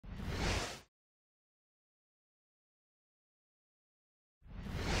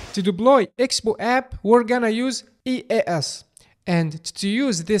To deploy Expo app, we're gonna use EAS. And to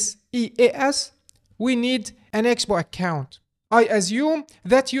use this EAS, we need an Expo account. I assume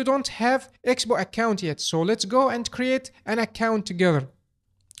that you don't have Expo account yet. So let's go and create an account together.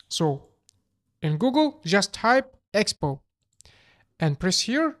 So in Google, just type Expo and press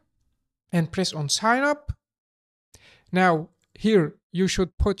here and press on sign up. Now here you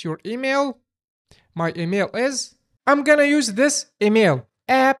should put your email. My email is, I'm gonna use this email,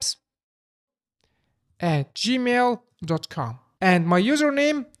 apps@gmail.com. And my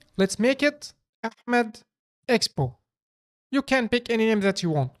username, let's make it Ahmed Expo. You can pick any name that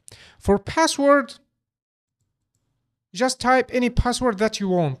you want. For password, just type any password that you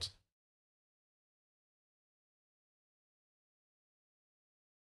want.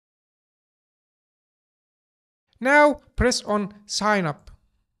 Now press on sign up.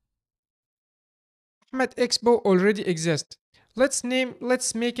 Ahmed Expo already exists. Let's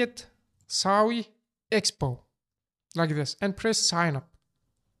make it Sawi Expo like this and press sign up.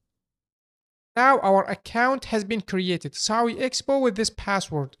 Now our account has been created, Sawi Expo, with this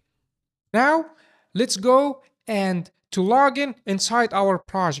password. Now let's go and to log in inside our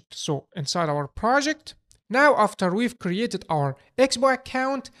project. So inside our project, now after we've created our Expo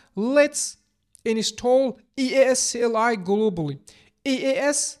account, let's install EAS CLI globally.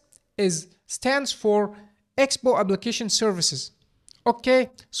 EAS stands for Expo Application Services. Okay,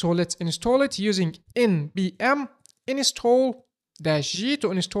 so let's install it using npm install-g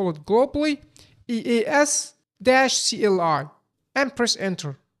to install it globally, EAS-CLI, and press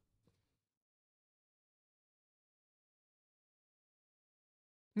enter.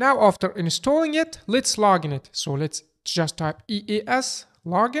 Now after installing it, let's log in it. So let's just type EAS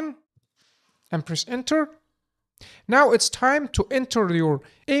login and press enter. Now it's time to enter your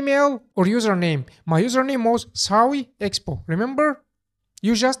email or username. My username was Sawi Expo. Remember?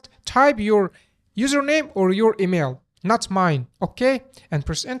 You just type your username or your email, not mine, okay? And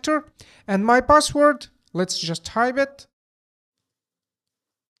press enter. And my password, let's just type it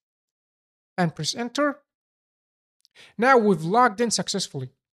and press enter. Now we've logged in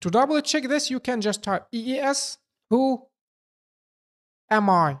successfully. To double check this, you can just type EAS, who am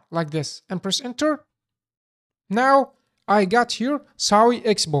I, like this, and press enter. Now I got here Sawi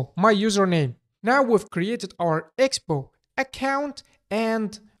Expo, my username. Now we've created our Expo account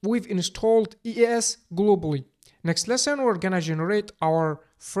and we've installed EAS globally. Next lesson, we're gonna generate our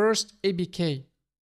first APK.